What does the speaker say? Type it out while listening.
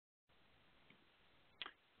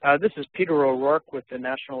This is Peter O'Rourke with the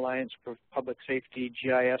National Alliance for Public Safety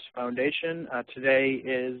GIS Foundation. Today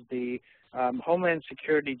is the Homeland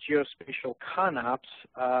Security Geospatial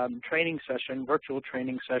CONOPS training session, virtual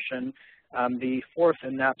training session, the fourth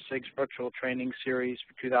in NAPSIG's virtual training series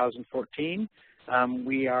for 2014.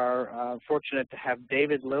 We are fortunate to have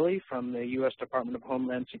David Lilly from the U.S. Department of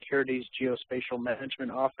Homeland Security's Geospatial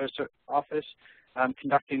Management Office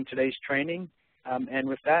conducting today's training. And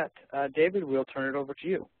with that, David, we'll turn it over to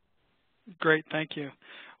you. Great, thank you.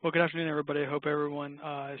 Well, good afternoon, everybody. I hope everyone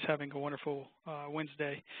is having a wonderful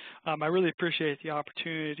Wednesday. I really appreciate the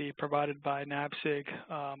opportunity provided by NAPSIG.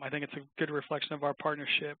 I think it's a good reflection of our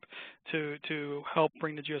partnership to help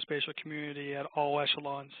bring the geospatial community at all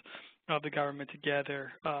echelons of the government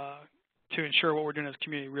together to ensure what we're doing as a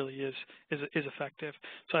community really is effective.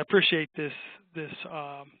 So I appreciate this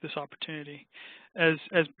opportunity.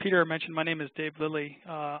 As Peter mentioned, my name is Dave Lilly.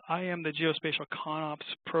 I am the Geospatial CONOPS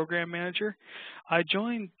Program Manager. I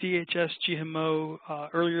joined DHS GMO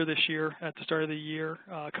earlier this year at the start of the year,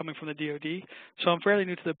 coming from the DoD. So I'm fairly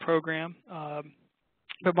new to the program.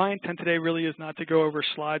 But my intent today really is not to go over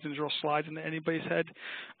slides and drill slides into anybody's head.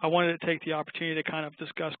 I wanted to take the opportunity to kind of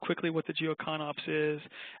discuss quickly what the GeoCONOPS is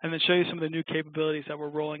and then show you some of the new capabilities that we're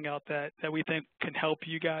rolling out that we think can help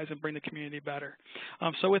you guys and bring the community better.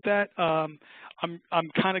 So with that, I'm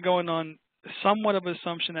kind of going on somewhat of an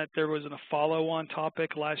assumption that there was a follow-on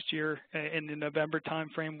topic last year in the November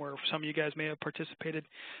timeframe where some of you guys may have participated.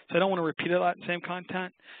 So I don't want to repeat a lot in the same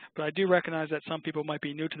content, but I do recognize that some people might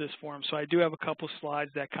be new to this forum. So I do have a couple slides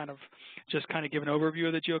that just give an overview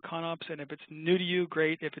of the GeoCONOPS, and if it's new to you,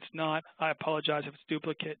 great. If it's not, I apologize if it's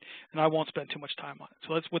duplicate, and I won't spend too much time on it.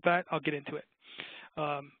 So with that, I'll get into it.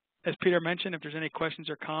 As Peter mentioned, if there's any questions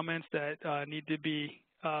or comments that need to be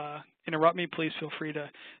interrupt me, please feel free to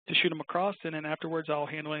shoot them across, and then afterwards I'll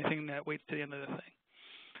handle anything that waits to the end of the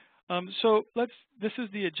thing. So this is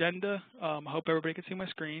the agenda. I hope everybody can see my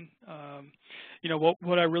screen.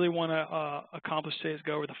 What I really want to accomplish today is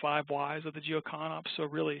go over the 5 whys of the GeoCONOPS. So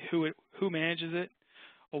really who manages it,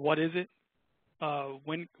 or what is it,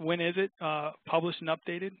 when is it published and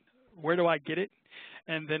updated, where do I get it,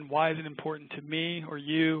 and then why is it important to me or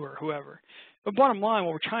you or whoever. But bottom line,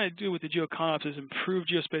 what we're trying to do with the GeoCONOPS is improve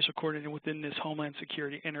geospatial coordinating within this Homeland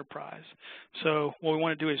Security enterprise. So what we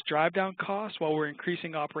want to do is drive down costs while we're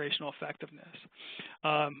increasing operational effectiveness.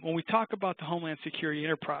 When we talk about the Homeland Security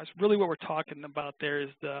enterprise, really what we're talking about there is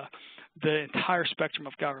the entire spectrum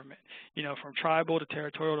of government. From tribal to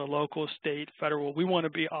territorial to local, state, federal. We want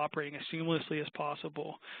to be operating as seamlessly as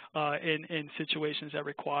possible in situations that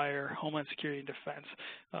require Homeland Security and defense.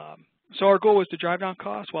 So our goal is to drive down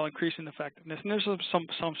costs while increasing effectiveness. And there's some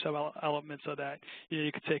sub-elements of that.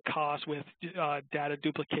 You could say cost with data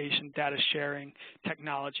duplication, data sharing,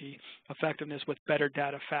 technology, effectiveness with better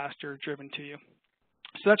data faster driven to you.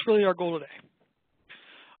 So that's really our goal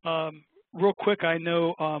today. Real quick, I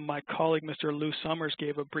know my colleague, Mr. Lou Summers,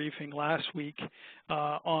 gave a briefing last week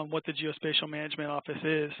on what the Geospatial Management Office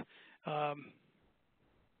is.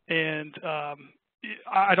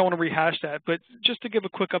 I don't want to rehash that, but just to give a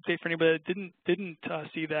quick update for anybody that didn't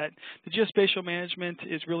see that, the geospatial management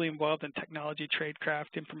is really involved in technology,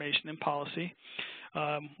 tradecraft, information, and policy.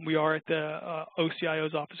 We are at the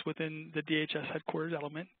OCIO's office within the DHS headquarters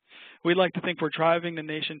element. We'd like to think we're driving the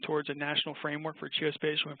nation towards a national framework for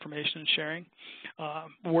geospatial information and sharing.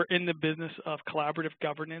 We're in the business of collaborative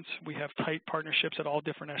governance. We have tight partnerships at all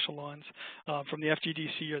different echelons, from the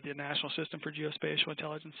FGDC or the National System for Geospatial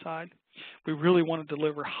Intelligence side. We really want to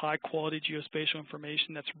deliver high-quality geospatial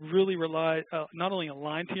information that's really not only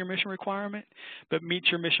aligned to your mission requirement, but meets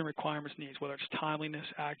your mission requirements needs, whether it's timeliness,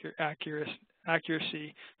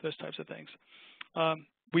 accuracy, those types of things.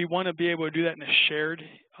 We want to be able to do that in a shared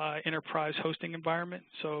enterprise hosting environment.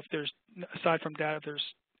 So if there's, aside from data, if there's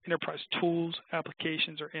enterprise tools,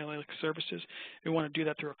 applications, or analytic services, we want to do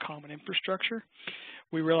that through a common infrastructure.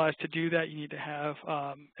 We realize to do that you need to have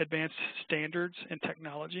advanced standards and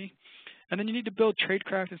technology. And then you need to build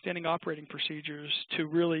tradecraft and standing operating procedures to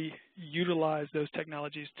really utilize those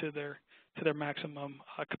technologies to their maximum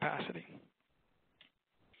capacity.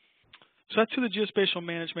 So that's who the geospatial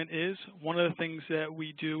management is. One of the things that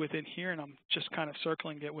we do within here, and I'm just kind of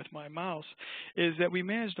circling it with my mouse, is that we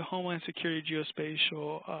manage the Homeland Security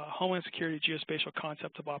Geospatial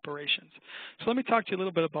concept of operations. So let me talk to you a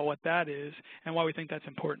little bit about what that is and why we think that's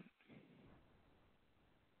important.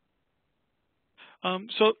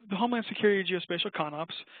 So the Homeland Security Geospatial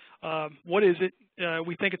CONOPS, what is it?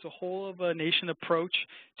 We think it's a whole of a nation approach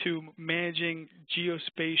to managing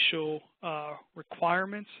geospatial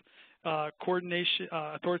requirements, coordination,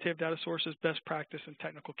 authoritative data sources, best practice, and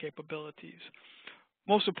technical capabilities.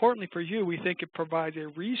 most importantly for you, we think it provides a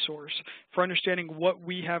resource for understanding what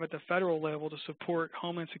we have at the federal level to support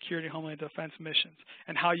Homeland Security, Homeland Defense missions,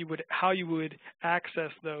 and how you would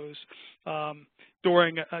access those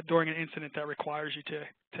during an incident that requires you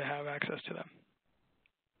to have access to them.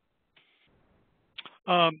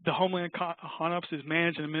 The Homeland CONOPS is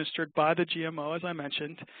managed and administered by the GMO, as I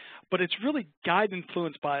mentioned, but it's really guided and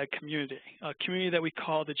influenced by a community that we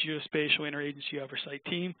call the Geospatial Interagency Oversight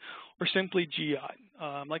Team, or simply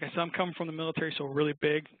GEOT. Like I said, I'm coming from the military, so we're really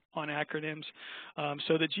big on acronyms.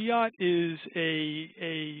 So the GEOT is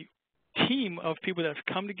a team of people that have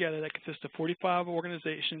come together that consists of 45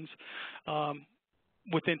 organizations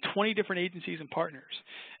within 20 different agencies and partners.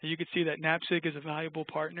 And you can see that NAPSG is a valuable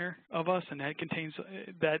partner of us, and that contains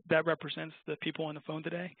that represents the people on the phone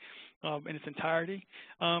today in its entirety.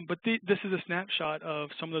 But this is a snapshot of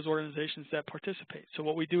some of those organizations that participate. So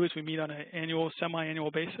what we do is we meet on an annual, semi-annual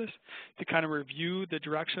basis to kind of review the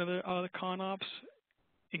direction of the CONOPS,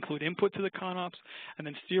 include input to the CONOPS, and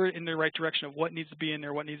then steer it in the right direction of what needs to be in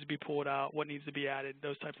there, what needs to be pulled out, what needs to be added,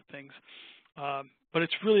 those types of things. But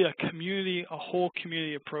it's really a whole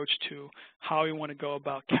community approach to how we want to go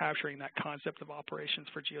about capturing that concept of operations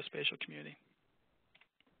for geospatial community.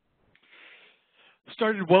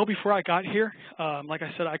 Started well before I got here. Like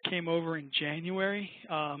I said, I came over in January.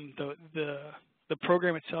 The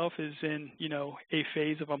program itself is in a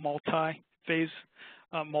phase of a multi-phases.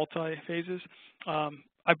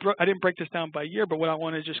 I didn't break this down by year, but what I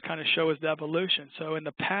want to just kind of show is the evolution. So in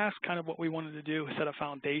the past, kind of what we wanted to do was set a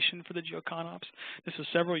foundation for the GeoCONOPS. This was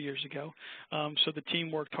several years ago. So the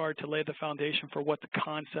team worked hard to lay the foundation for what the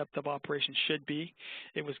concept of operations should be.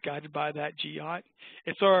 It was guided by that GEOT.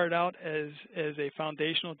 It started out as a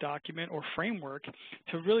foundational document or framework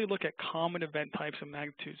to really look at common event types and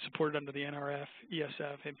magnitudes supported under the NRF,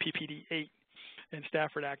 ESF, and PPD 8. And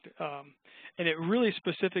Stafford Act, and it really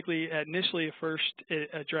specifically, initially at first, it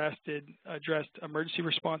addressed emergency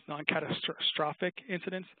response, non-catastrophic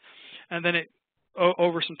incidents, and then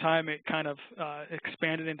over some time it kind of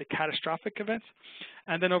expanded into catastrophic events,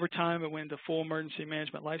 and then over time it went into full emergency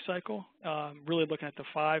management life cycle, really looking at the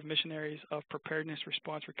 5 mission areas of preparedness,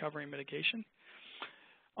 response, recovery, and mitigation.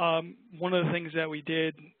 One of the things that we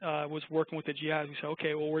did was working with the GI. We said,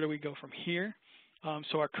 okay, well, where do we go from here?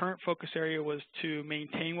 So our current focus area was to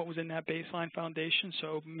maintain what was in that baseline foundation,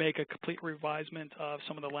 so make a complete revisement of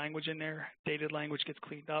some of the language in there. Dated language gets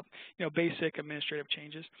cleaned up, basic administrative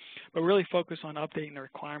changes, but really focus on updating the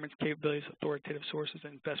requirements, capabilities, authoritative sources,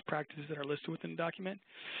 and best practices that are listed within the document.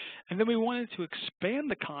 And then we wanted to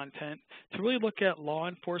expand the content to really look at law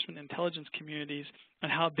enforcement intelligence communities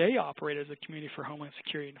and how they operate as a community for Homeland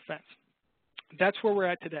Security and Defense. That's where we're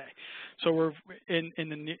at today. So we're in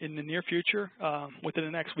the near future, within the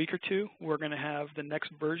next week or two, we're going to have the next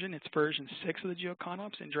version. It's version 6 of the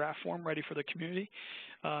GeoCONOPS in draft form, ready for the community.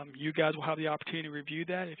 You guys will have the opportunity to review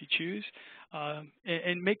that if you choose,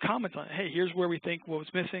 and make comments on it. Hey, here's where we think what was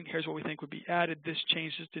missing. Here's what we think would be added. This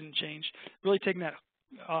changed. This didn't change. Really taking that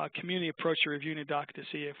community approach to reviewing a doc to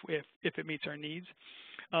see if it meets our needs.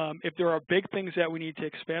 If there are big things that we need to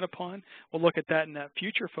expand upon, we'll look at that in that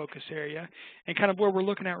future focus area. And kind of where we're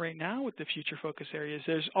looking at right now with the future focus areas,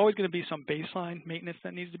 there's always going to be some baseline maintenance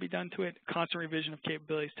that needs to be done to it, constant revision of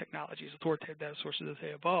capabilities, technologies, authoritative data sources as they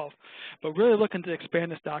evolve. But really looking to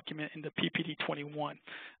expand this document into PPD 21.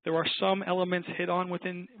 There are some elements hit on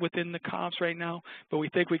within the CONOPS right now, but we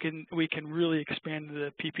think we can really expand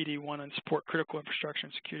the PPD 1 and support critical infrastructure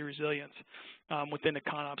and security resilience within the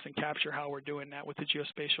CONOPS and capture how we're doing that with the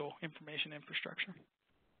geospatial information infrastructure.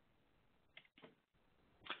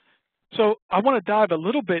 So I want to dive a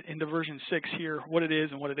little bit into version 6 here, what it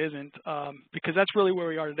is and what it isn't, because that's really where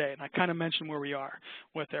we are today. And I kind of mentioned where we are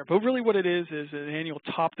with there. But really what it is an annual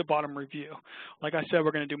top-to-bottom review. Like I said,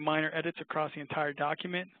 we're going to do minor edits across the entire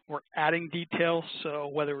document. We're adding details, so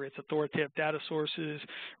whether it's authoritative data sources,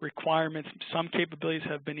 requirements, some capabilities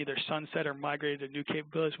have been either sunset or migrated to new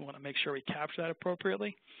capabilities. We want to make sure we capture that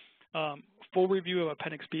appropriately. Full review of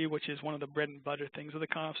Appendix B, which is one of the bread and butter things of the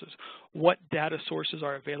CONOPS, is what data sources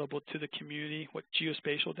are available to the community, what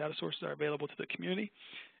geospatial data sources are available to the community,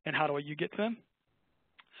 and how do you get to them.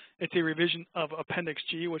 It's a revision of Appendix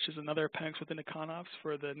G, which is another appendix within the CONOPS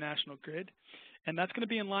for the national grid, and that's going to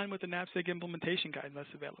be in line with the NAPSG implementation guide that's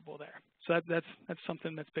available there. So that's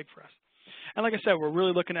something that's big for us. And like I said, we're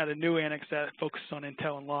really looking at a new annex that focuses on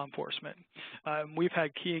intel and law enforcement. We've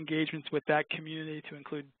had key engagements with that community to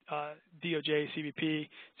include DOJ, CBP,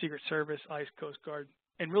 Secret Service, ICE, Coast Guard,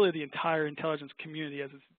 and really the entire intelligence community as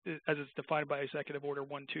it's defined by Executive Order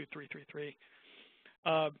 12333.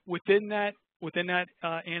 Within that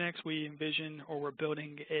annex, we envision, or we're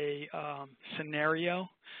building a scenario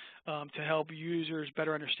to help users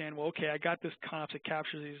better understand, well, okay, I got this CONOPS that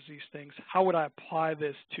captures these things. How would I apply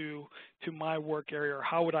this to my work area, or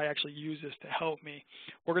how would I actually use this to help me?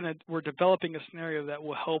 We're developing a scenario that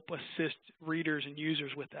will help assist readers and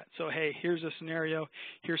users with that. So, hey, here's a scenario,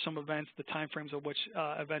 here's some events, the timeframes of which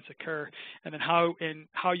events occur, and then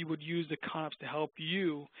how you would use the CONOPS to help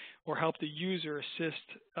you or help the user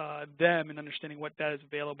assist them in understanding what that is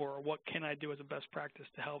available, or what can I do as a best practice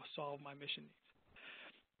to help solve my mission needs.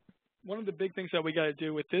 One of the big things that we got to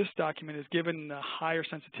do with this document is, given the higher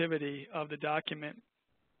sensitivity of the document,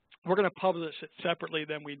 we're going to publish it separately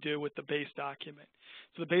than we do with the base document.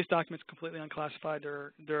 So the base document is completely unclassified.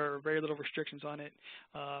 There are very little restrictions on it.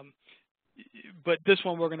 But this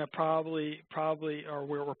one we're going to probably, or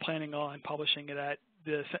we're planning on publishing it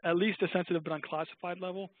at least a sensitive but unclassified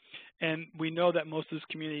level. And we know that most of this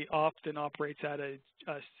community often operates at a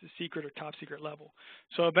secret or top secret level.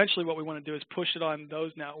 So eventually what we want to do is push it on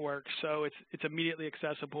those networks so it's immediately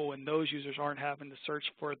accessible and those users aren't having to search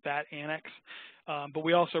for that annex. But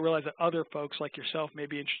we also realize that other folks like yourself may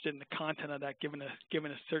be interested in the content of that given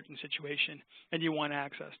a certain situation, and you want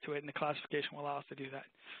access to it, and the classification will allow us to do that.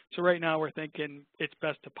 So right now we're thinking it's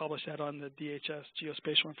best to publish that on the DHS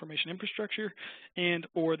Geospatial Information Infrastructure and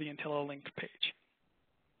or the IntelliLink page.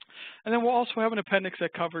 And then we'll also have an appendix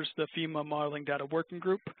that covers the FEMA Modeling Data Working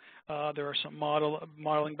Group. There are some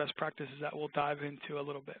modeling best practices that we'll dive into a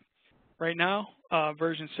little bit. Right now,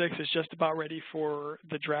 version 6 is just about ready for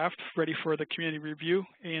the draft, ready for the community review,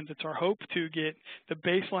 and it's our hope to get the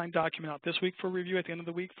baseline document out this week for review, at the end of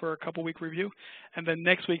the week for a couple-week review, and then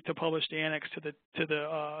next week to publish the annex to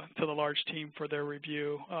the large team for their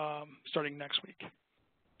review starting next week.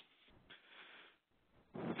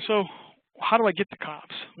 So, how do I get the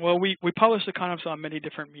CONOPS? Well, we publish the CONOPS on many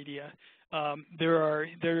different media. There are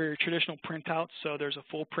traditional printouts, so there's a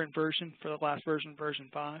full print version for the last version, version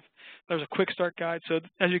 5. There's a quick start guide. So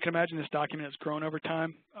as you can imagine, this document has grown over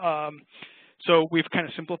time. So we've kind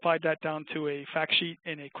of simplified that down to a fact sheet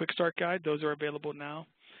and a quick start guide. Those are available now,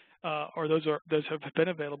 or those have been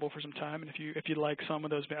available for some time. And if you'd like some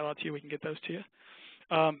of those mailed out to you, we can get those to you.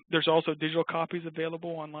 There's also digital copies available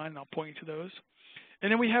online, and I'll point you to those.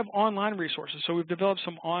 And then we have online resources. So we've developed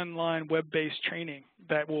some online web-based training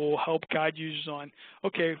that will help guide users on,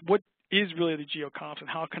 okay, what is really the GeoCONOPS and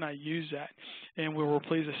how can I use that? And we were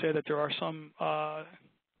pleased to say that there are some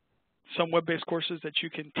web-based courses that you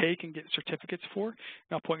can take and get certificates for. And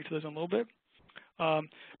I'll point you to those in a little bit.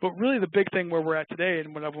 But really the big thing where we're at today,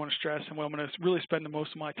 and what I want to stress and what I'm going to really spend the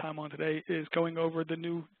most of my time on today, is going over the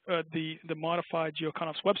new, the modified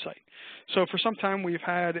GeoCONOPS website. So for some time we've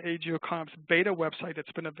had a GeoCONOPS beta website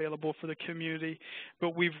that's been available for the community,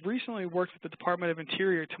 but we've recently worked with the Department of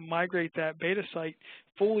Interior to migrate that beta site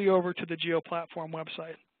fully over to the GeoPlatform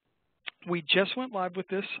website. We just went live with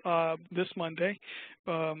this this Monday.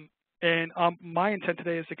 And my intent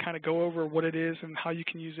today is to kind of go over what it is and how you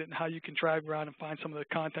can use it and how you can drive around and find some of the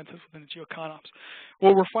content that's within the GeoCONOPS.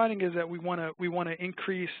 What we're finding is that we want to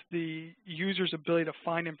increase the user's ability to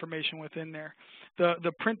find information within there.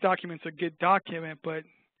 The print document's a good document, but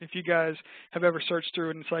if you guys have ever searched through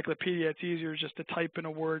an encyclopedia, it's easier just to type in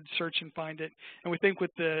a word, search, and find it. And we think with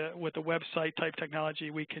the website type technology,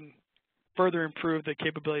 we can further improve the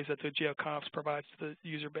capabilities that the GeoCONOPS provides to the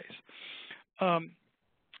user base.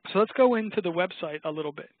 So let's go into the website a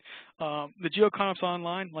little bit. The GeoCONOPS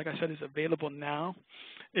Online, like I said, is available now.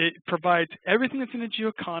 It provides everything that's in the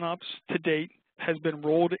GeoCONOPS to date, has been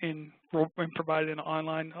rolled in and provided in an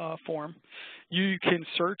online form. You can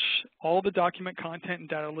search all the document content and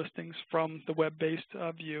data listings from the web-based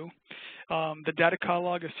view. The data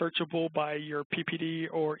catalog is searchable by your PPD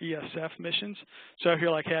or ESF missions. So if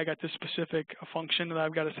you're like, hey, I got this specific function that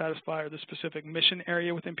I've got to satisfy or this specific mission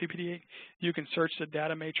area within PPD, you can search the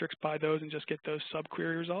data matrix by those and just get those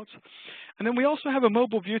sub-query results. And then we also have a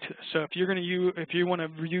mobile view to this. So if you want to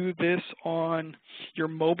view this on your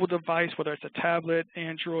mobile device, whether it's a tablet,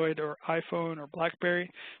 Android, or iPhone or BlackBerry,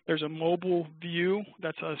 there's a mobile view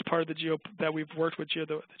that's as part of the that we've worked with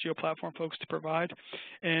the GeoPlatform folks to provide,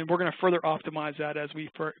 and we're going to further optimize that as we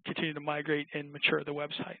continue to migrate and mature the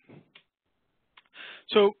website.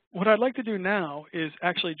 So what I'd like to do now is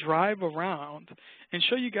actually drive around and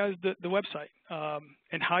show you guys the website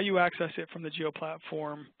and how you access it from the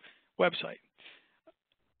GeoPlatform website.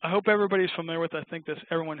 I hope everybody's familiar with it. I think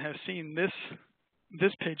everyone has seen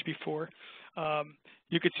this page before.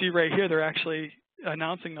 You could see right here they're actually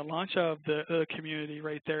announcing the launch of the community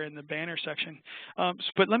right there in the banner section.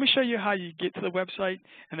 But let me show you how you get to the website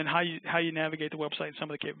and then how you navigate the website and some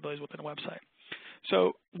of the capabilities within the website.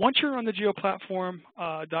 So once you're on the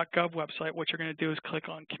geoplatform.gov website, what you're going to do is click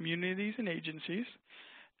on Communities and Agencies.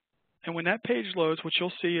 And when that page loads, what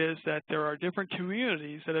you'll see is that there are different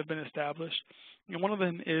communities that have been established. And one of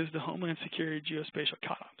them is the Homeland Security Geospatial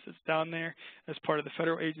CONOPS. It's down there as part of the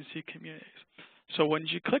federal agency communities. So when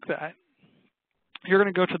you click that, you're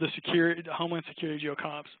going to go to the Homeland Security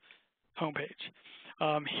GeoCONOPS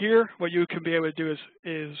homepage. Here, what you can be able to do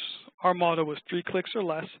is our model was 3 clicks or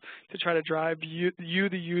less to try to drive you,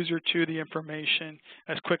 the user, to the information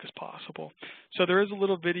as quick as possible. So there is a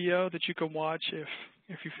little video that you can watch if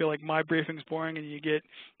you feel like my briefing's boring and you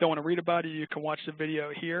don't want to read about it. You can watch the video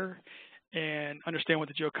here and understand what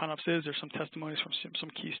the GeoCONOPS is. There's some testimonies from some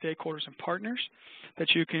key stakeholders and partners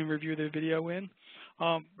that you can review the video in.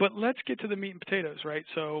 But let's get to the meat and potatoes, right?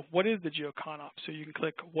 So what is the GeoCONOPS? So you can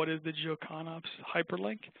click what is the GeoCONOPS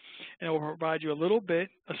hyperlink, and it will provide you a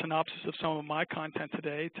synopsis of some of my content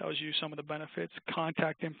today. It tells you some of the benefits,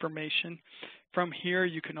 contact information. From here,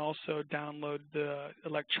 you can also download the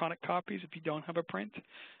electronic copies if you don't have a print.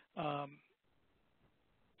 I'm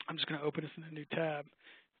just going to open this in a new tab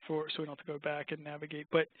so we don't have to go back and navigate.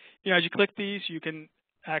 But as you click these, you can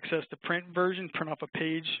access the print version, print off a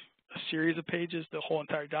page, a series of pages, the whole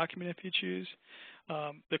entire document if you choose.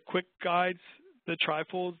 The quick guides, the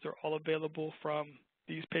trifolds, they're all available from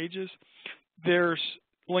these pages. There's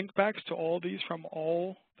link backs to all these from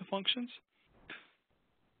all the functions.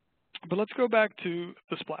 But let's go back to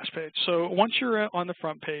the splash page. So once you're on the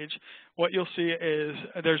front page, what you'll see is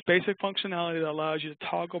there's basic functionality that allows you to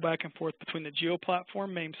toggle back and forth between the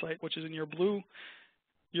GeoPlatform main site, which is in your blue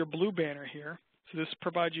banner here. So this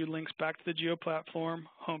provides you links back to the GeoPlatform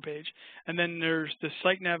homepage. And then there's the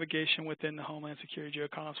site navigation within the Homeland Security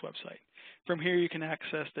GeoCONOPS website. From here, you can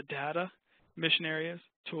access the data, mission areas,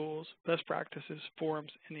 tools, best practices,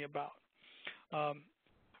 forums, and the about.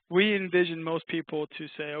 We envision most people to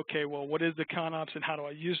say, okay, well, what is the CONOPS and how do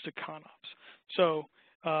I use the CONOPS? So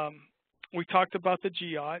we talked about the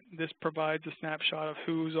GEOT. This provides a snapshot of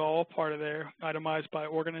who's all part of there, itemized by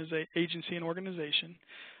agency and organization.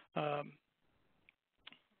 The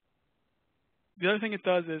other thing it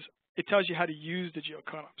does is it tells you how to use the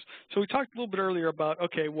GeoCONOPS. So we talked a little bit earlier about,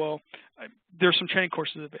 okay, well, there's some training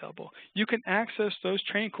courses available. You can access those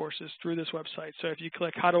training courses through this website. So if you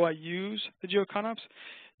click, how do I use the GeoCONOPS,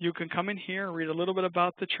 you can come in here, read a little bit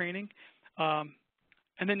about the training,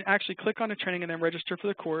 and then actually click on the training and then register for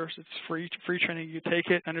the course. It's free training. You take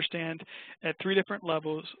it, understand at 3 different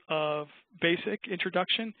levels of basic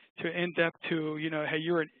introduction to in-depth to, hey,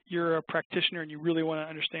 you're a practitioner and you really want to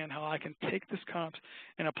understand how I can take this CONOPS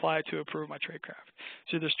and apply it to improve my tradecraft.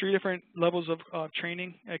 So there's 3 different levels of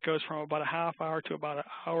training. It goes from about a half hour to about an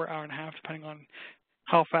hour, hour and a half, depending on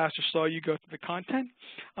how fast or slow you go through the content.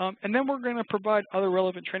 And then we're going to provide other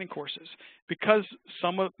relevant training courses. Because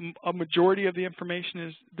a majority of the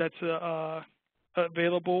information that's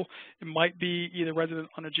available, it might be either resident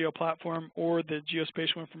on the Geo platform or the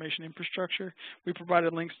geospatial information infrastructure. We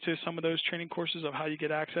provided links to some of those training courses of how you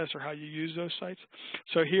get access or how you use those sites.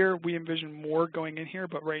 So here we envision more going in here,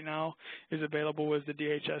 but right now is available as the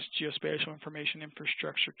DHS Geospatial Information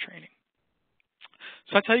Infrastructure training.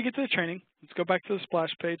 So that's how you get to the training. Let's go back to the splash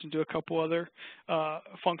page and do a couple other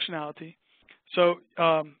functionality. So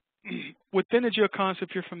within the GeoCONOPS, if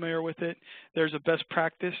you're familiar with it, there's a best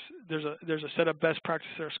practice. There's a set of best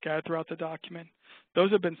practices that are scattered throughout the document.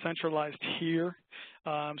 Those have been centralized here.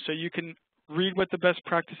 So you can read what the best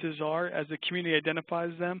practices are. As the community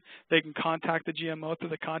identifies them, they can contact the GMO through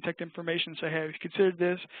the contact information and say, hey, have you considered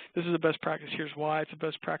this? This is a best practice. Here's why it's a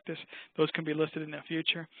best practice. Those can be listed in the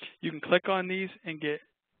future. You can click on these and get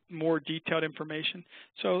more detailed information.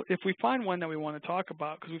 So if we find one that we want to talk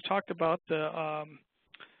about, because we've talked about the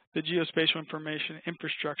geospatial information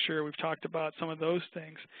infrastructure, we've talked about some of those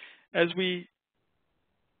things. As we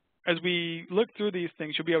look through these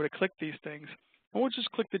things, you'll be able to click these things. And we'll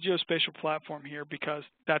just click the geospatial platform here because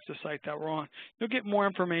that's the site that we're on. You'll get more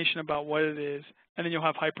information about what it is, and then you'll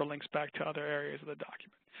have hyperlinks back to other areas of the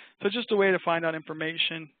document. So it's just a way to find out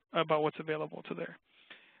information about what's available to there.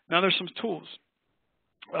 Now there's some tools.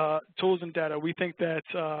 Tools and data. We think that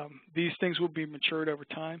these things will be matured over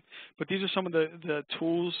time, but these are some of the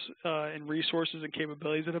tools and resources and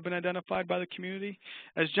capabilities that have been identified by the community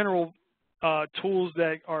as general tools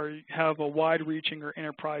that have a wide-reaching or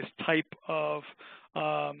enterprise type of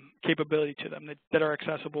capability to them that are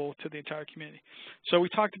accessible to the entire community. So we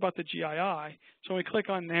talked about the GII. So when we click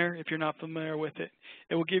on there, if you're not familiar with it,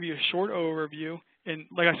 it will give you a short overview. and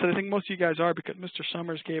like I said, I think most of you guys are because Mr.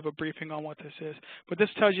 Summers gave a briefing on what this is. But this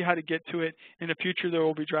tells you how to get to it. In the future, there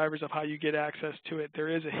will be drivers of how you get access to it. There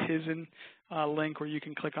is a HISN link where you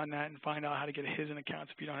can click on that and find out how to get a HISN account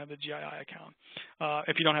if you don't have the GII account,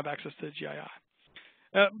 if you don't have access to the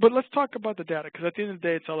GII. But let's talk about the data, because at the end of the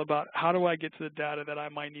day, it's all about how do I get to the data that I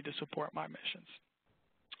might need to support my missions.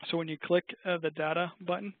 So when you click the data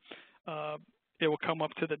button, it will come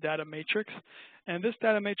up to the data matrix. And this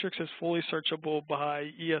data matrix is fully searchable by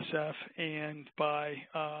ESF and by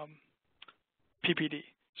PPD.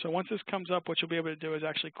 So once this comes up, what you'll be able to do is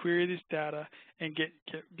actually query these data and get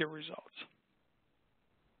results.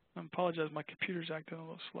 I apologize, my computer's acting a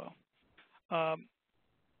little slow.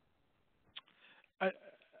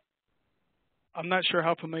 I'm not sure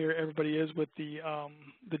how familiar everybody is with the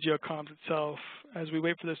GeoCONOPS itself. As we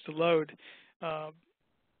wait for this to load,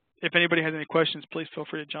 if anybody has any questions, please feel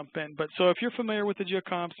free to jump in. But so if you're familiar with the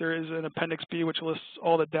GeoCONOPS, there is an Appendix B which lists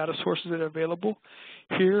all the data sources that are available.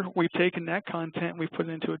 Here, we've taken that content, we've put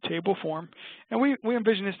it into a table form, and we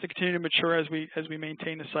envision this to continue to mature as we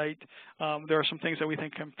maintain the site. There are some things that we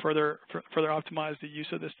think can further optimize the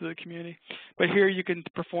use of this to the community. But here you can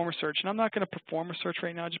perform a search, and I'm not going to perform a search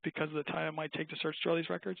right now just because of the time it might take to search through all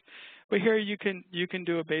these records. But here you can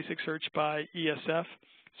do a basic search by ESF.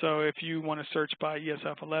 So if you want to search by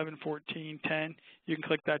ESF 11, 14, 10, you can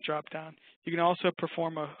click that drop down. You can also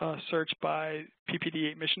perform a search by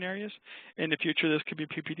PPD 8 mission areas. In the future, this could be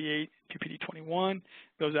PPD 8, PPD 21.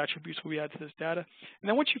 Those attributes will be added to this data. And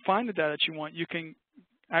then once you find the data that you want, you can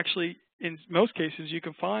actually, in most cases, you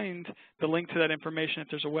can find the link to that information if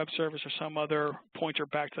there's a web service or some other pointer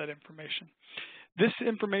back to that information. This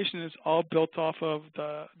information is all built off of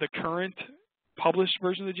the current published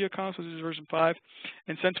version of the GeoCONOPS, which is version 5.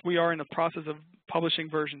 And since we are in the process of publishing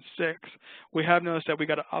version 6, we have noticed that we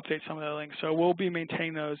got to update some of the links. So we'll be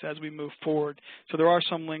maintaining those as we move forward. So there are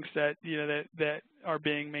some links that that are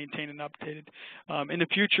being maintained and updated. In the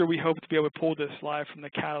future, we hope to be able to pull this live from the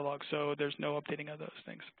catalog, so there's no updating of those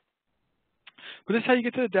things. But this is how you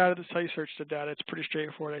get to the data. This is how you search the data. It's pretty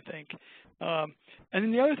straightforward, I think. And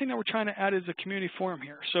then the other thing that we're trying to add is a community forum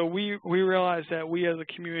here. So we realize that we as a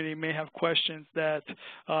community may have questions that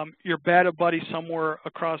your beta buddy somewhere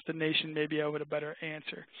across the nation may be able to better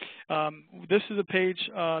answer. This is a page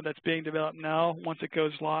that's being developed now. Once it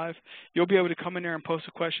goes live, you'll be able to come in there and post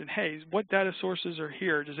a question. Hey, what data sources are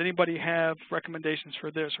here? Does anybody have recommendations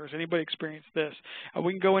for this, or has anybody experienced this?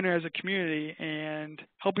 We can go in there as a community and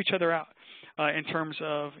help each other out in terms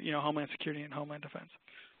of Homeland Security and Homeland Defense.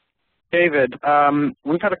 David,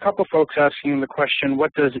 we've had a couple folks asking the question,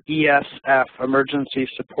 what does ESF, Emergency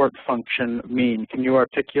Support Function, mean? Can you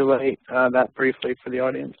articulate that briefly for the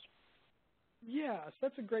audience? Yes,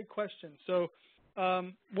 that's a great question. So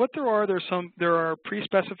what there are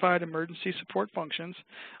pre-specified emergency support functions,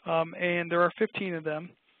 and there are 15 of them.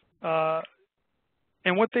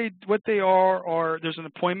 And what they are there's an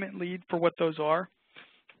appointment lead for what those are.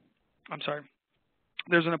 I'm sorry.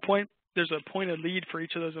 There's an appointed lead for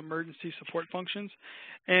each of those emergency support functions,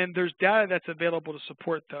 and there's data that's available to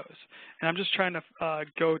support those. And I'm just trying to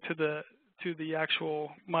go to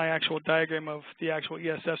my actual diagram of the actual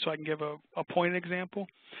ESF so I can give a point example.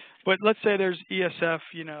 But let's say there's ESF,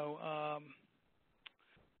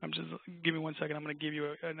 give me 1 second. I'm going to give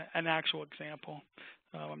you an actual example.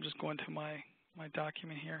 I'm just going to my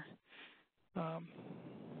document here.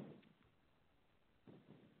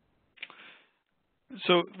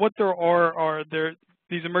 So what there are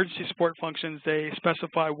these emergency support functions. They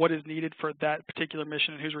specify what is needed for that particular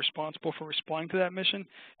mission and who's responsible for responding to that mission,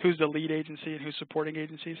 who's the lead agency and who's supporting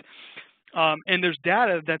agencies. And there's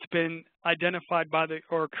data that's been identified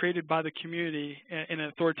or created by the community in an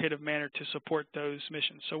authoritative manner to support those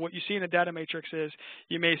missions. So what you see in the data matrix is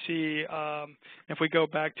you may see, if we go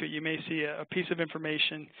back to it, you may see a piece of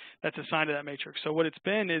information that's assigned to that matrix. So what it's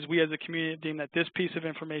been is we as a community deem that this piece of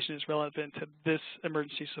information is relevant to this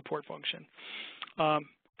emergency support function.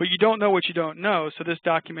 But you don't know what you don't know, so this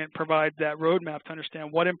document provides that roadmap to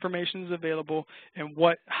understand what information is available and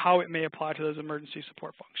how it may apply to those emergency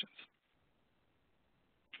support functions.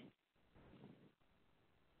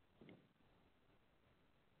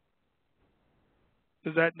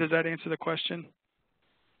 Does that answer the question?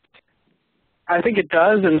 I think it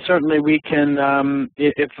does, and certainly we can,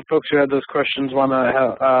 if the folks who have those questions want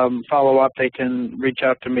to follow up, they can reach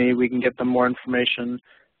out to me. We can get them more information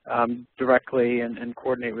directly and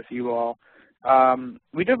coordinate with you all.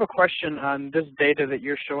 We do have a question on this data that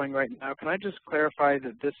you're showing right now. Can I just clarify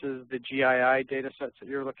that this is the GII data sets that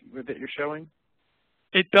you're showing?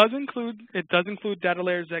 It does include data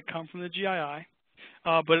layers that come from the GII.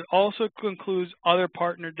 but it also includes other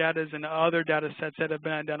partner data and other data sets that have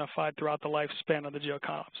been identified throughout the lifespan of the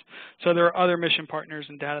GeoCONOPS. So there are other mission partners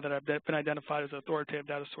and data that have been identified as authoritative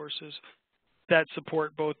data sources that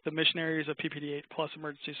support both the mission areas of PPD8 plus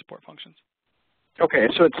emergency support functions. Okay,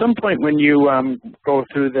 so at some point when you go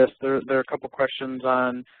through this, there are a couple questions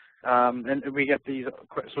on, and we get these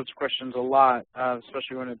sorts of questions a lot,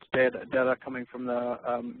 especially when it's data coming from the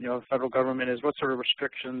federal government, is what sort of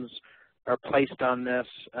restrictions are placed on this,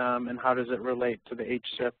 and how does it relate to the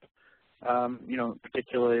HSIP,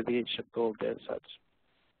 particularly the HSIP Gold data sets?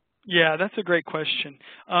 Yeah, that's a great question.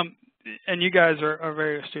 And you guys are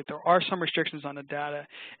very astute. There are some restrictions on the data.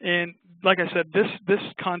 And like I said, this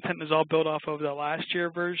content is all built off of the last year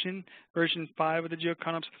version 5 of the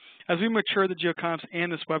GeoCONOPS. As we mature the GeoCONOPS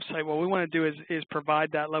and this website, what we want to do is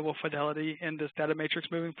provide that level of fidelity in this data matrix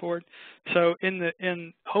moving forward. So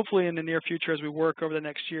hopefully in the near future, as we work over the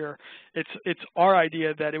next year, it's our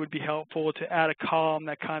idea that it would be helpful to add a column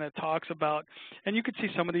that kind of talks about, and you can see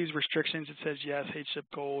some of these restrictions. It says yes, HSIP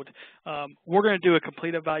Gold. We're going to do a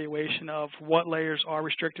complete evaluation of what layers are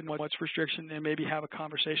restricted and what's restriction, and maybe have a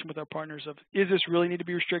conversation with our partners of, is this really need to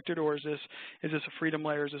be restricted, or is this a freedom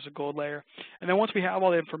layer, is this a gold layer? And then once we have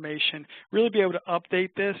all the information, really be able to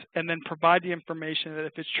update this and then provide the information that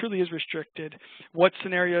if it truly is restricted, what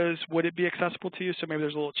scenarios would it be accessible to you? So maybe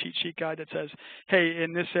there's a little cheat sheet guide that says, hey,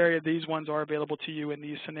 in this area, these ones are available to you in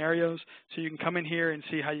these scenarios. So you can come in here and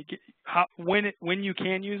see how you get, when you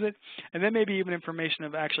can use it, and then maybe even information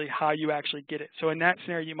of actually how you actually get it. So in that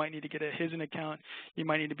scenario, you might need to get a HISN account, you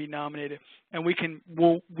might need to be nominated, and we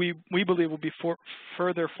believe we'll be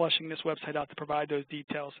further flushing this website out to provide those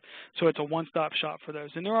details. So it's a one-stop shop for those.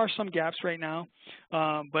 And there are some gaps right now,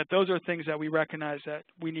 but those are things that we recognize that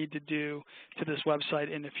we need to do to this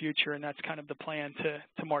website in the future, and that's kind of the plan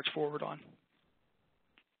to march forward on.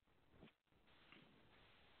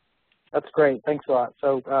 That's great. Thanks a lot.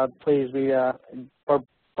 So please, we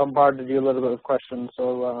bombarded you a little bit with questions,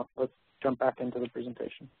 so let's jump back into the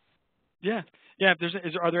presentation. Yeah.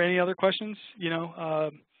 Are there any other questions? I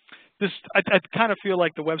kind of feel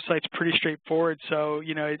like the website's pretty straightforward, so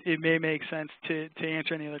it may make sense to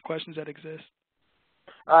answer any other questions that exist.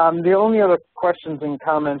 The only other questions and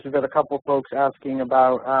comments, we've got a couple folks asking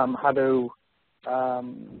about how to,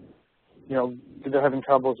 they're having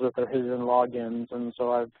troubles with their HISN logins, and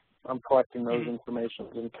so I'm collecting those information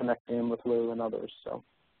and connecting them with Lou and others. So.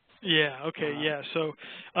 Yeah, okay, yeah. So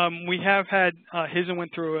we have had, HISN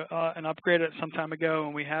went through an upgrade some time ago,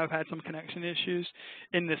 and we have had some connection issues.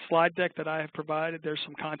 In the slide deck that I have provided, there's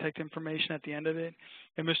some contact information at the end of it,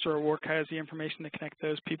 and Mr. O'Rourke has the information to connect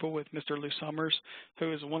those people with Mr. Lou Summers,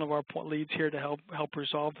 who is one of our leads here to help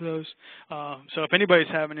resolve those. So if anybody's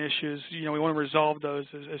having issues, we want to resolve those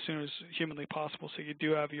as soon as humanly possible, so you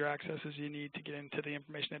do have your accesses you need to get into the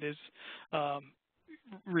information that is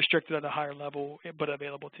restricted at a higher level, but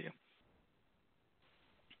available to you.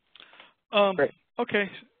 Great. Okay,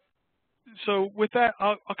 so with that,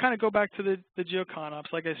 I'll kind of go back to the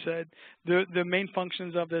GeoCONOPS. Like I said, the main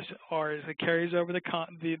functions of this are it carries over the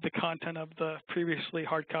content of the previously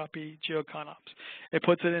hard copy GeoCONOPS. It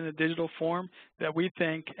puts it in a digital form that we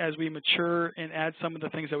think, as we mature and add some of the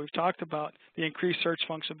things that we've talked about, the increased search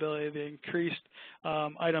functionality, the increased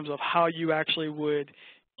items of how you actually would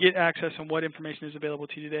get access and what information is available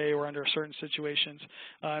to you today or under certain situations.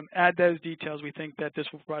 Add those details. We think that this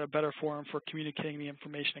will provide a better forum for communicating the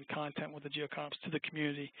information and content with the GeoCONOPS to the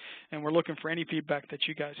community, and we're looking for any feedback that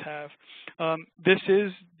you guys have. This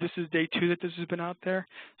is day 2 that this has been out there.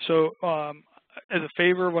 So as a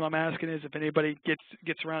favor, what I'm asking is if anybody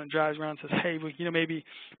gets around and drives around and says, hey, well, maybe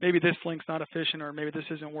this link's not efficient, or maybe this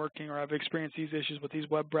isn't working, or I've experienced these issues with these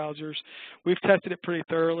web browsers. We've tested it pretty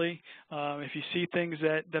thoroughly. If you see things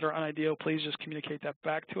that are unideal, please just communicate that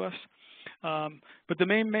back to us. But the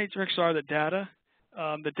main matrix are the data,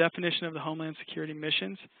 the definition of the Homeland Security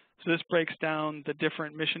missions. So this breaks down the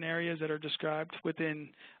different mission areas that are described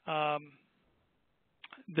within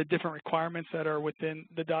the different requirements that are within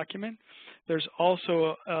the document. There's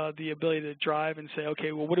also the ability to drive and say,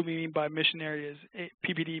 okay, well, what do we mean by mission areas,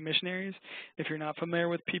 PPD mission areas? If you're not familiar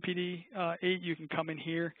with PPD 8, you can come in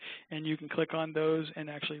here and you can click on those and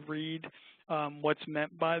actually read what's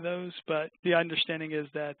meant by those. But the understanding is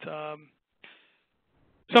that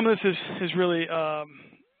some of this is really,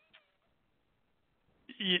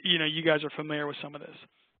 you guys are familiar with some of this.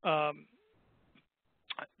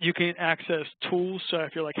 You can access tools. So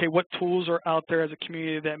if you're like, hey, what tools are out there as a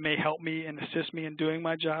community that may help me and assist me in doing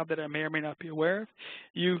my job that I may or may not be aware of,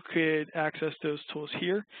 you could access those tools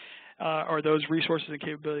here or those resources and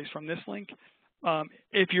capabilities from this link.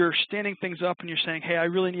 if you're standing things up and you're saying, hey, I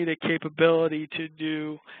really need a capability to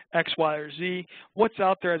do X, Y, or Z, what's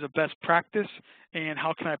out there as a best practice, and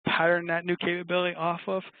how can I pattern that new capability off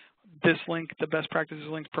of? This link, the best practices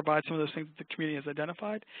link, provides some of those things that the community has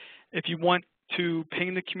identified. If you want to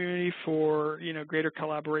ping the community for greater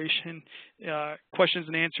collaboration, questions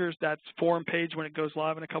and answers, that's forum page when it goes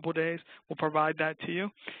live in a couple of days. We'll provide that to you.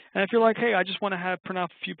 And if you're like, hey, I just want to print off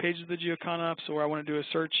a few pages of the GeoCONOPS, or I want to do a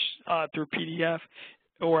search through PDF,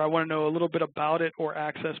 or I want to know a little bit about it or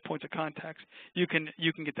access points of contact, you can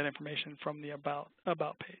get that information from the about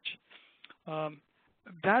page.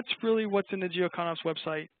 That's really what's in the GeoCONOPS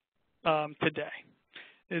website today.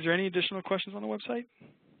 Is there any additional questions on the website?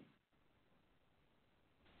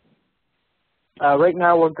 Right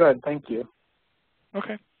now, we're good. Thank you.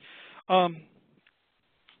 Okay. So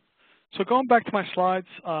going back to my slides,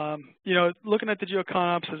 looking at the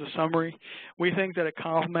GeoCONOPS as a summary, we think that it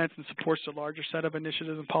complements and supports the larger set of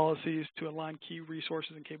initiatives and policies to align key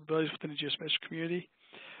resources and capabilities within the geospatial community.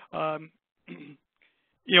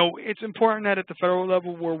 It's important that at the federal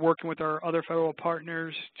level we're working with our other federal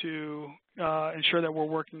partners to ensure that we're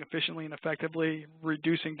working efficiently and effectively,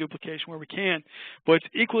 reducing duplication where we can. But it's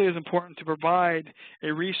equally as important to provide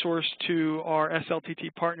a resource to our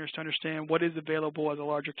SLTT partners to understand what is available as a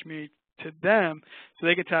larger community to them so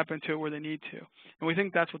they can tap into it where they need to. And we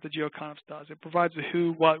think that's what the GeoCONOPS does. It provides the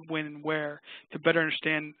who, what, when, and where to better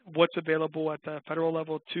understand what's available at the federal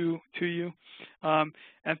level to you.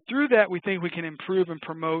 And through that, we think we can improve and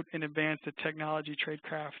promote and advance the technology,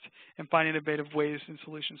 tradecraft, and find innovative ways and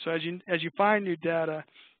solutions. So as you find new data,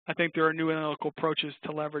 I think there are new analytical approaches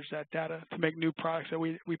to leverage that data to make new products that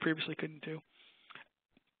we previously couldn't do.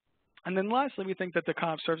 And then lastly, we think that the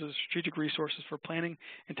CONOPS serves as strategic resources for planning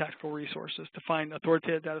and tactical resources to find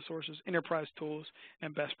authoritative data sources, enterprise tools,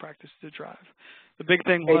 and best practices to drive. The big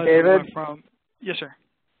thing was David? Yes, sir.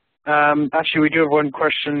 Actually, we do have one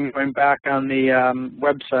question going back on the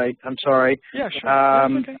website. I'm sorry. Yeah, sure.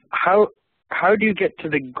 Okay. How do you get to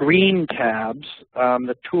the green tabs,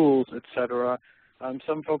 the tools, etc.?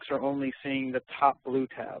 Some folks are only seeing the top blue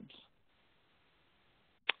tabs.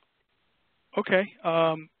 Okay.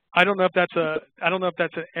 I don't know if that's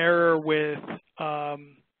an error with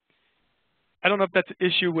I don't know if that's an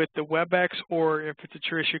issue with the WebEx or if it's a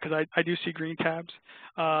true issue, because I do see green tabs.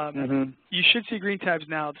 You should see green tabs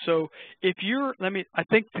now. So if you're, I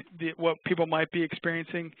think what people might be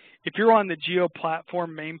experiencing, if you're on the Geo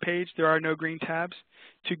platform main page, there are no green tabs.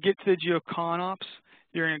 To get to the GeoCONOPS,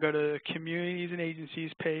 you're going to go to the Communities and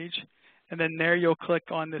Agencies page. And then there you'll click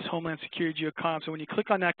on this Homeland Security GeoCONOPS. And when you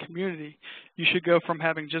click on that community, you should go from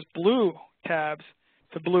having just blue tabs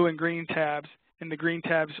to blue and green tabs. And the green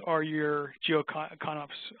tabs are your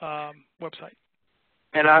GeoCONOPS website.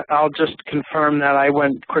 And I'll just confirm that I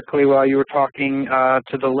went quickly while you were talking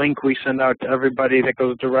to the link we send out to everybody that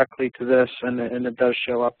goes directly to this, and it does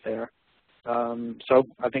show up there. So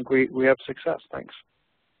I think we have success. Thanks.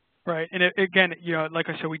 Right, and again, like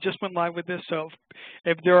I said, we just went live with this. So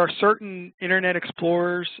if there are certain Internet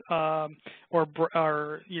Explorers or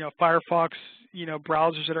Firefox,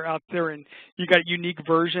 browsers that are out there, and you got unique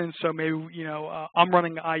versions. So maybe I'm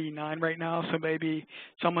running IE9 right now, so maybe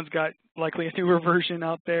someone's got likely a newer version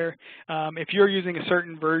out there. If you're using a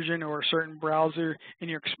certain version or a certain browser and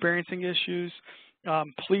you're experiencing issues,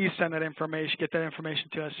 please send that information, get that information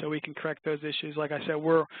to us so we can correct those issues. Like I said,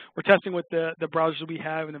 we're testing with the browsers we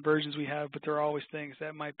have and the versions we have, but there are always things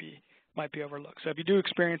that might be overlooked. So if you do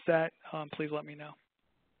experience that, please let me know.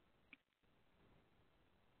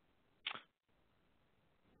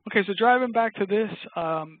 Okay, so driving back to this,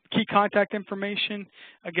 key contact information.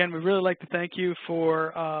 Again, we really like to thank you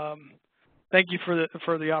for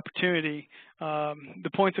the opportunity. The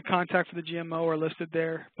points of contact for the GMO are listed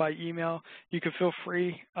there by email. You can feel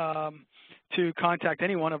free to contact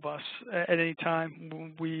any one of us at any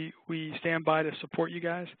time. We stand by to support you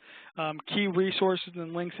guys. Key resources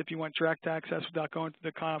and links, if you want direct access without going to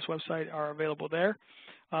the CONOPS website, are available there.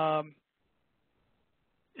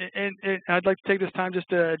 And I'd like to take this time just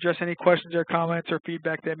to address any questions or comments or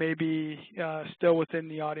feedback that may be still within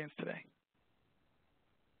the audience today.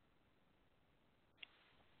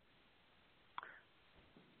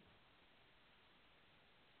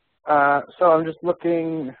 So I'm just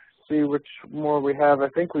looking to see which more we have. I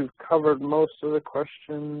think we've covered most of the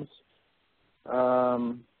questions.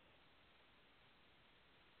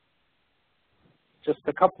 Just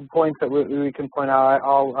a couple points that we can point out.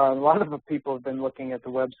 A lot of the people have been looking at the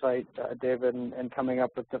website, David, and coming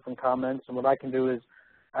up with different comments. And what I can do is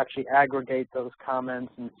actually aggregate those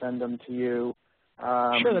comments and send them to you.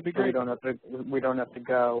 Sure, that'd be great. So we don't have to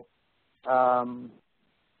go.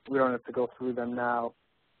 we don't have to go through them now.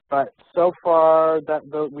 But so far,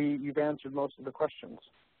 you've answered most of the questions.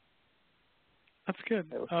 That's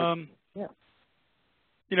good. Yeah.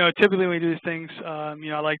 You know, typically when we do these things, you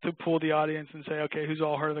know, I like to pull the audience and say, okay, who's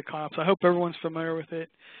all heard of the CONOPS? I hope everyone's familiar with it.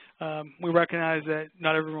 We recognize that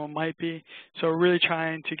not everyone might be, so we're really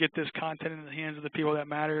trying to get this content in the hands of the people that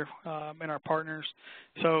matter and our partners.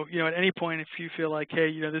 So, you know, at any point, if you feel like, hey,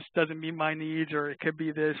 you know, this doesn't meet my needs, or it could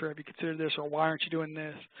be this, or have you considered this, or why aren't you doing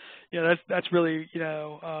this? You know, that's really, you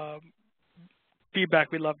know,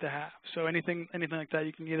 feedback we'd love to have. So anything like that,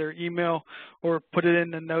 you can either email or put it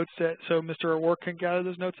in the notes so Mr. O'Rourke can gather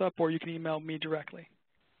those notes up, or you can email me directly.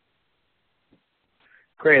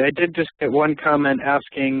 Great. I did just get one comment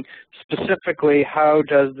asking specifically, how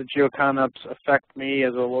does the GeoCONOPS affect me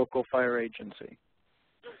as a local fire agency?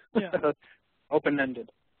 Yeah.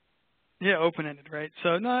 Open-ended. Yeah, open-ended, right?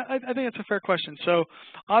 So no, I think that's a fair question. So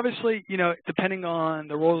obviously, you know, depending on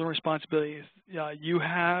the roles and responsibilities you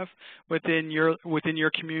have within your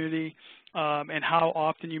community, and how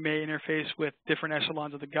often you may interface with different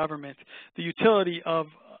echelons of the government, the utility of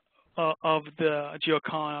the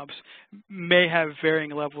GeoCONOPS may have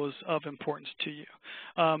varying levels of importance to you.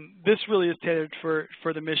 This really is tailored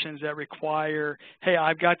for the missions that require, hey,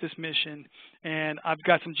 I've got this mission and I've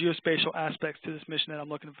got some geospatial aspects to this mission that I'm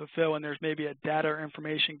looking to fulfill, and there's maybe a data or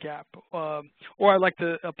information gap, or I'd like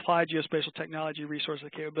to apply geospatial technology, resources,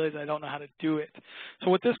 and capabilities, and I don't know how to do it.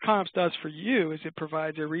 So what this CONOPS does for you is it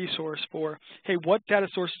provides a resource for, hey, what data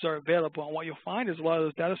sources are available, and what you'll find is a lot of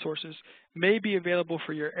those data sources may be available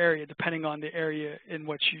for your area, depending on the area in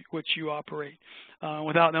which you operate.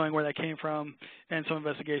 Without knowing where that came from and some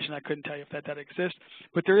investigation, I couldn't tell you if that data exists.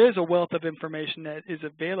 But there is a wealth of information that is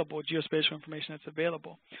available, geospatial information that's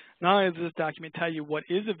available. Not only does this document tell you what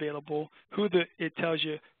is available, it tells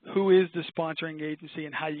you who is the sponsoring agency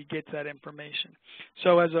and how you get to that information.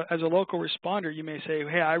 So as a local responder, you may say,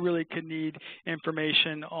 hey, I really could need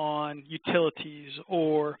information on utilities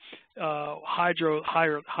or hydro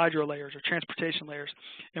layers or transportation layers,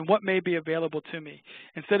 and what may be available to me.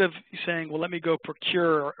 Instead of saying, well, let me go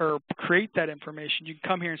procure or create that information, you can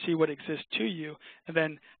come here and see what exists to you, and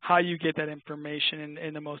then how you get that information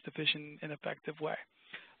in the most efficient and effective way.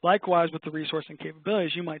 Likewise, with the resource and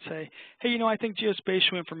capabilities, you might say, hey, you know, I think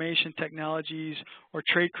geospatial information technologies or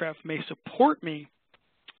tradecraft may support me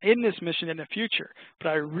in this mission in the future, but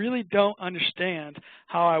I really don't understand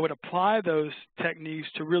how I would apply those techniques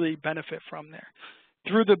to really benefit from there.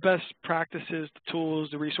 Through the best practices, the tools,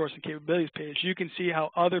 the resource and capabilities page, you can see how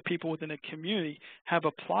other people within a community have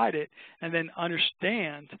applied it, and then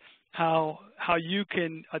understand how you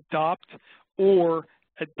can adopt or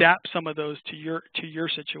adapt some of those to your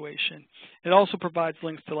situation. It also provides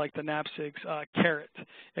links to like the NAPSIG's CARET,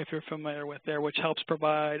 if you're familiar with there, which helps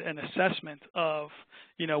provide an assessment of,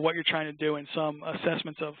 you know, what you're trying to do and some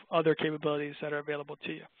assessments of other capabilities that are available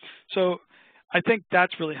to you. So I think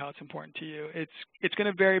that's really how it's important to you. It's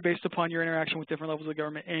going to vary based upon your interaction with different levels of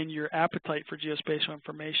government and your appetite for geospatial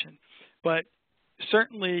information. But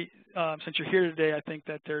certainly, since you're here today, I think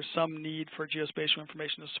that there's some need for geospatial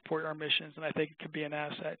information to support our missions, and I think it could be an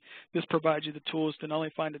asset. This provides you the tools to not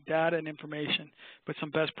only find the data and information, but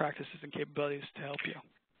some best practices and capabilities to help you.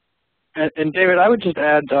 And David, I would just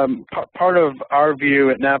add, part of our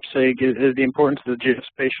view at NAPSIG is the importance of the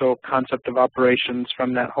geospatial concept of operations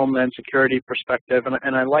from that Homeland Security perspective,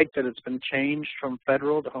 and I like that it's been changed from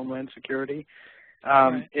federal to Homeland Security.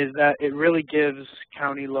 Right. Is that it really gives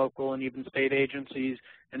county, local, and even state agencies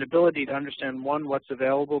an ability to understand, one, what's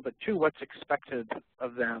available, but two, what's expected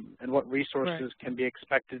of them, and what resources can be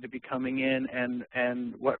expected to be coming in,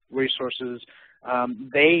 and what resources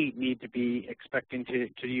they need to be expecting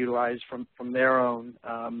to utilize from their own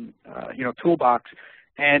toolbox.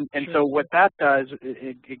 And so what that does,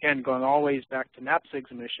 again, going always back to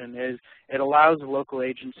NAPSIG's mission, is it allows the local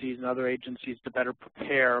agencies and other agencies to better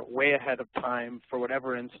prepare way ahead of time for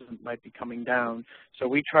whatever incident might be coming down. So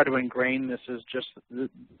we try to ingrain this as just,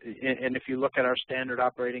 and if you look at our standard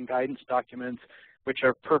operating guidance documents, which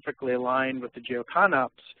are perfectly aligned with the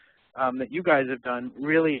GeoCONOPS that you guys have done,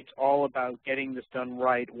 really it's all about getting this done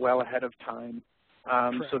right well ahead of time.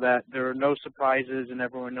 So that there are no surprises and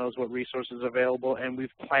everyone knows what resources are available, and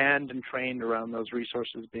we've planned and trained around those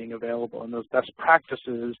resources being available and those best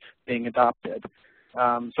practices being adopted.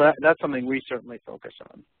 So that's something we certainly focus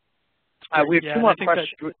on. We have two more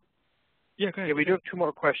questions. Yeah, go ahead. Yeah, we do have two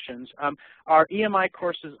more questions. Are EMI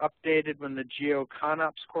courses updated when the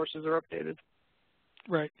GeoCONOPS courses are updated?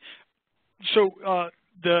 Right. So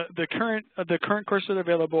the current courses that are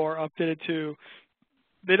available are updated to.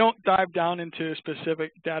 They don't dive down into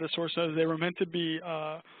specific data sources. They were meant to be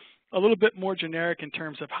a little bit more generic in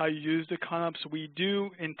terms of how you use the CONOPS. We do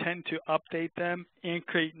intend to update them and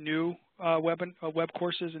create new web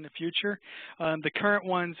courses in the future. The current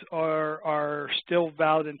ones are still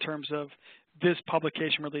valid in terms of this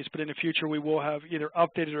publication release, but in the future we will have either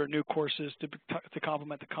updated or new courses to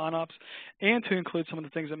complement the CONOPS and to include some of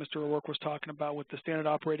the things that Mr. O'Rourke was talking about with the standard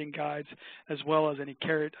operating guides, as well as any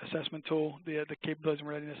CARET assessment tool, the capabilities and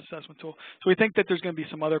readiness assessment tool. So we think that there's going to be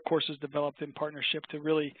some other courses developed in partnership to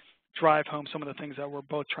really drive home some of the things that we're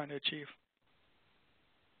both trying to achieve.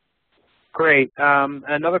 Great.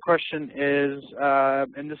 Another question is,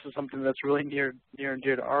 and this is something that's really near and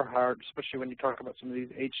dear to our heart, especially when you talk about some of these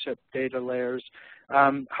HSIP data layers.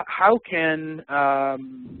 How can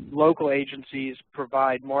local agencies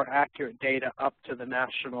provide more accurate data up to the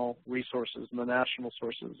national resources and the national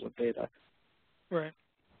sources of data? Right.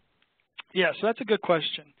 Yeah, so that's a good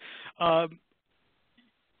question.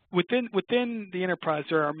 Within the enterprise,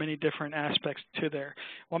 there are many different aspects to there.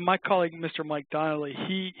 Well, my colleague, Mr. Mike Donnelly,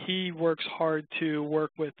 he works hard to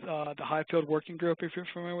work with the Highfield Working Group, if you're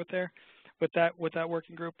familiar with that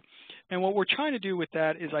working group. And what we're trying to do with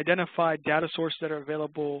that is identify data sources that are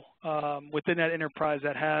available within that enterprise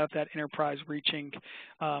that have that enterprise reaching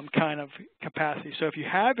kind of capacity. So if you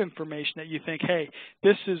have information that you think, hey,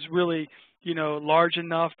 this is really large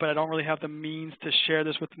enough, but I don't really have the means to share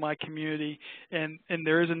this with my community, and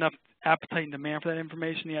there is enough appetite and demand for that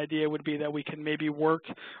information, the idea would be that we can maybe work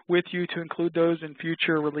with you to include those in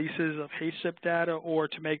future releases of HSIP data or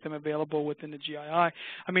to make them available within the GII.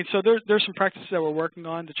 I mean, so there's some practices that we're working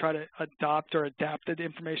on to try to adopt or adapt the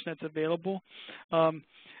information that's available. I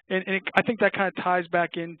think that kind of ties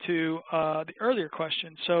back into the earlier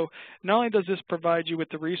question. So not only does this provide you with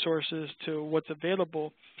the resources to what's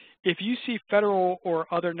available, if you see federal or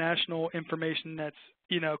other national information that's,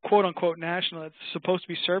 quote unquote national, that's supposed to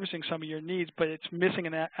be servicing some of your needs, but it's missing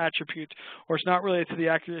an attribute or it's not related to the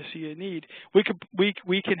accuracy you need,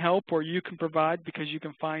 we can help, or you can provide, because you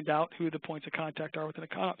can find out who the points of contact are within the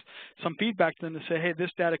CONOPS, some feedback to them to say, hey,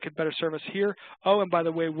 this data could better serve us here. Oh, and by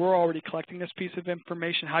the way, we're already collecting this piece of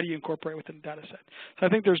information. How do you incorporate within the data set? So I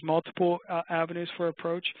think there's multiple avenues for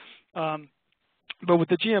approach. But with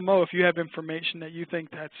the GMO, if you have information that you think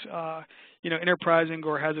that's enterprising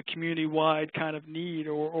or has a community-wide kind of need,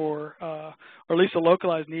 or at least a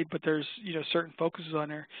localized need, but there's certain focuses on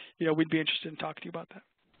there, we'd be interested in talking to you about that.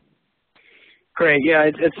 Great. Yeah,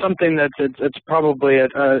 it's something that's it's probably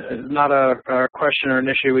not a question or an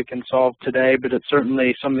issue we can solve today, but it's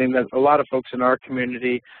certainly something that a lot of folks in our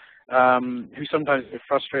community who sometimes get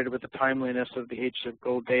frustrated with the timeliness of the HSIP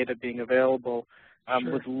Gold data being available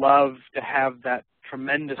Sure. would love to have that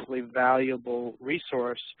tremendously valuable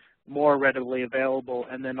resource more readily available,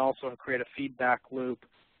 and then also create a feedback loop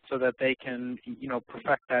so that they can,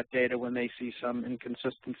 perfect that data when they see some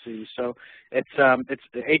inconsistencies. So it's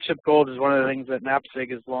HSIP Gold is one of the things that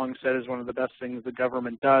NAPSG has long said is one of the best things the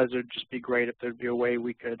government does. It would just be great if there'd be a way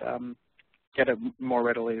we could get it more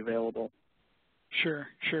readily available. Sure,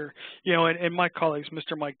 sure. And my colleagues,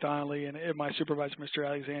 Mr. Mike Donnelly and my supervisor, Mr.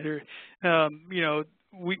 Alexander,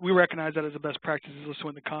 we recognize that as a best practice is listed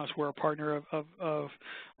in the CONOPS. We're a partner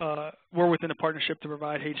we're within a partnership to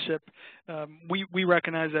provide HSIP. We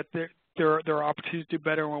recognize that there are opportunities to do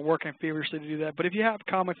better, and we're working feverishly to do that. But if you have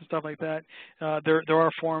comments and stuff like that, there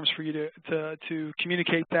are forums for you to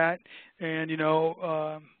communicate that, and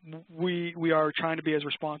we are trying to be as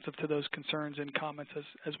responsive to those concerns and comments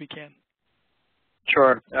as we can.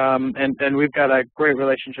 Sure, and we've got a great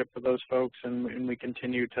relationship with those folks, and we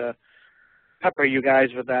continue to pepper you guys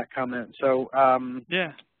with that comment. So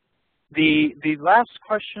yeah, the last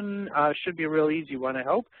question should be a real easy one, I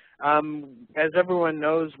hope. As everyone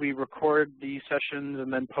knows, we record these sessions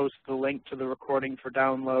and then post the link to the recording for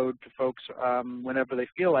download to folks whenever they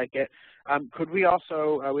feel like it. Could we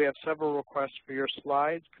also, we have several requests for your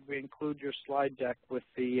slides. Could we include your slide deck with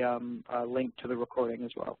the link to the recording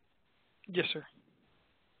as well? Yes, sir.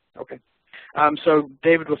 Okay. So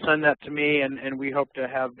David will send that to me, and we hope to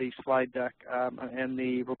have the slide deck and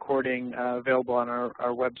the recording available on our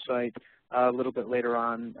website a little bit later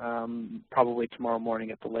on, probably tomorrow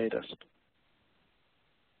morning at the latest.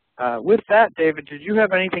 With that, David, did you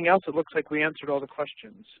have anything else? It looks like we answered all the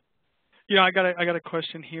questions. Yeah, I got a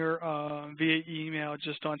question here via email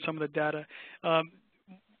just on some of the data.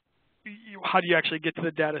 How do you actually get to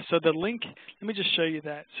the data? So the link, let me just show you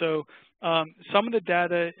that. So some of the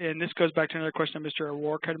data, and this goes back to another question that Mr.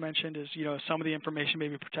 O'Rourke had mentioned, is some of the information may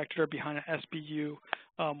be protected or behind an SBU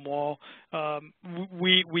wall.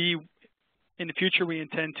 We In the future, we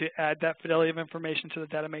intend to add that fidelity of information to the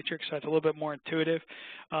data matrix, so it's a little bit more intuitive.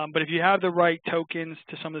 But if you have the right tokens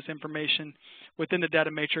to some of this information, within the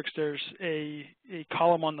data matrix, there's a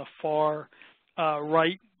column on the far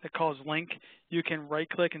right that calls link. You can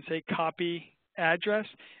right-click and say copy address,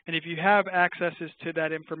 and if you have accesses to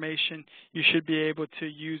that information, you should be able to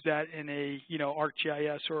use that in a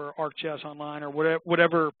ArcGIS or ArcGIS Online or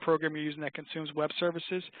whatever program you're using that consumes web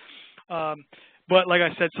services. But like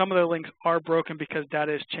I said, some of the links are broken because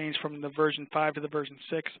data has changed from the version 5 to the version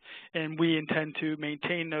 6, and we intend to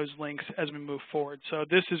maintain those links as we move forward. So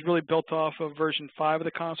this is really built off of version 5 of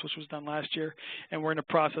the CONOPS, which was done last year, and we're in the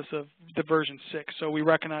process of the version 6. So we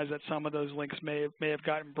recognize that some of those links may have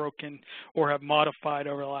gotten broken or have modified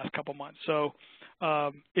over the last couple months. So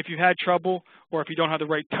if you had trouble or if you don't have the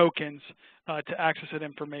right tokens to access that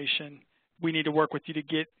information, we need to work with you to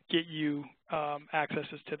get you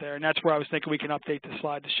accesses to there. And that's where I was thinking we can update the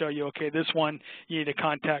slide to show you, okay, this one you need to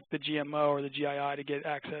contact the GMO or the GII to get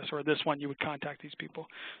access, or this one you would contact these people.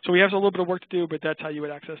 So we have a little bit of work to do, but that's how you would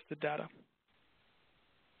access the data.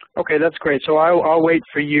 Okay, that's great. So I'll wait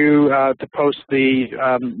for you to post the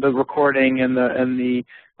recording and the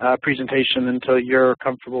presentation until you're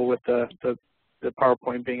comfortable with the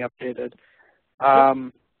PowerPoint being updated.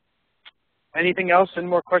 Anything else? Any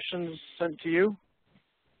more questions sent to you?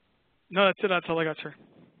 No, that's it. That's all I got, sir.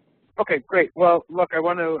 Okay, great. Well, look, I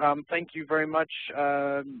want to thank you very much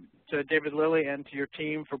to David Lilly and to your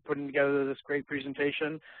team for putting together this great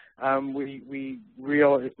presentation. We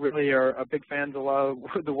really are a big fans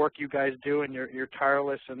of the work you guys do, and you're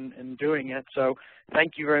tireless in doing it. So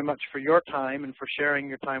thank you very much for your time and for sharing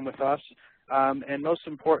your time with us. And most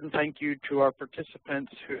important, thank you to our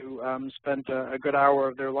participants who spent a good hour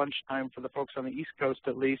of their lunchtime, for the folks on the East Coast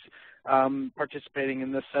at least, participating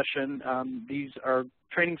in this session. These are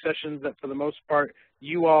training sessions that for the most part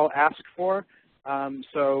you all ask for.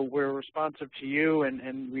 So we're responsive to you,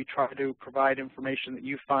 and we try to provide information that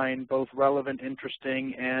you find both relevant,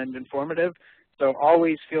 interesting, and informative. So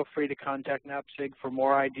always feel free to contact NAPSG for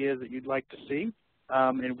more ideas that you'd like to see,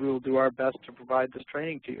 and we will do our best to provide this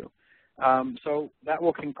training to you. So that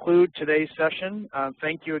will conclude today's session.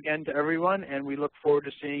 Thank you again to everyone, and we look forward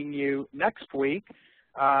to seeing you next week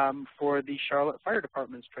for the Charlotte Fire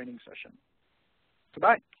Department's training session.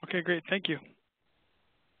 Goodbye. Okay, great. Thank you.